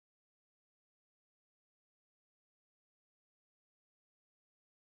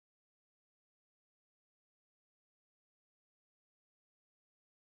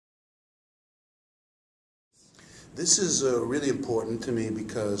This is really important to me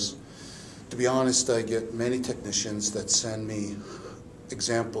because, to be honest, I get many technicians that send me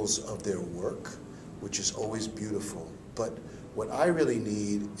examples of their work, which is always beautiful. But what I really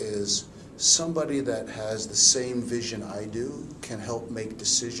need is somebody that has the same vision I do, can help make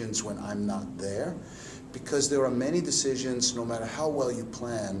decisions when I'm not there. Because there are many decisions, no matter how well you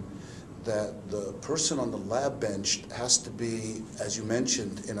plan, that the person on the lab bench has to be, as you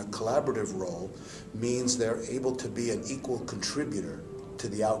mentioned, in a collaborative role, means they're able to be an equal contributor to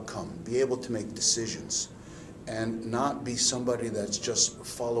the outcome, be able to make decisions, and not be somebody that's just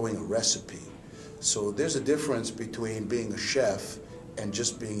following a recipe. So there's a difference between being a chef and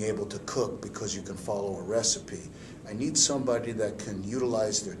just being able to cook because you can follow a recipe. I need somebody that can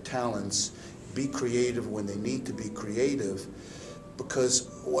utilize their talents, be creative when they need to be creative, because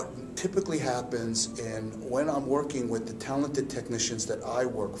what typically happens when I'm working with the talented technicians that I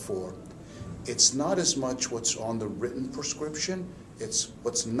work for, it's not as much what's on the written prescription, it's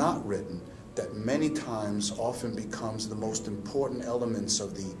what's not written that many times often becomes the most important elements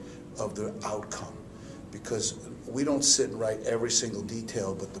of the outcome. Because we don't sit and write every single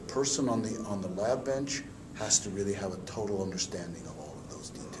detail, but the person on the lab bench has to really have a total understanding of all of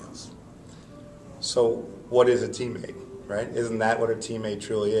those details. So what is a teammate, right? Isn't that what a teammate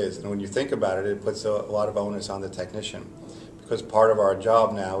truly is? And when you think about it, it puts a lot of onus on the technician, because part of our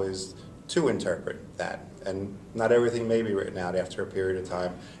job now is to interpret that. And not everything may be written out after a period of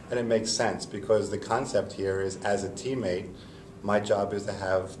time. And it makes sense, because the concept here is, as a teammate, my job is to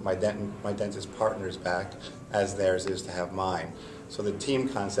have my dentist partner's back as theirs is to have mine. So the team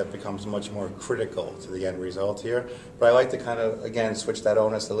concept becomes much more critical to the end result here. But I like to kind of, again, switch that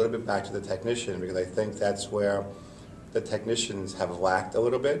onus a little bit back to the technician, because I think that's where the technicians have lacked a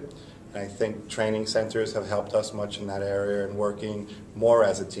little bit. And I think training centers have helped us much in that area, and working more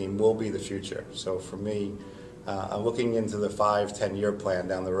as a team will be the future. So for me, I'm looking into the 5-10-year plan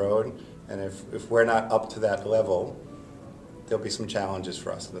down the road, and if we're not up to that level, there'll be some challenges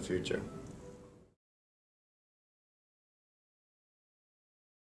for us in the future.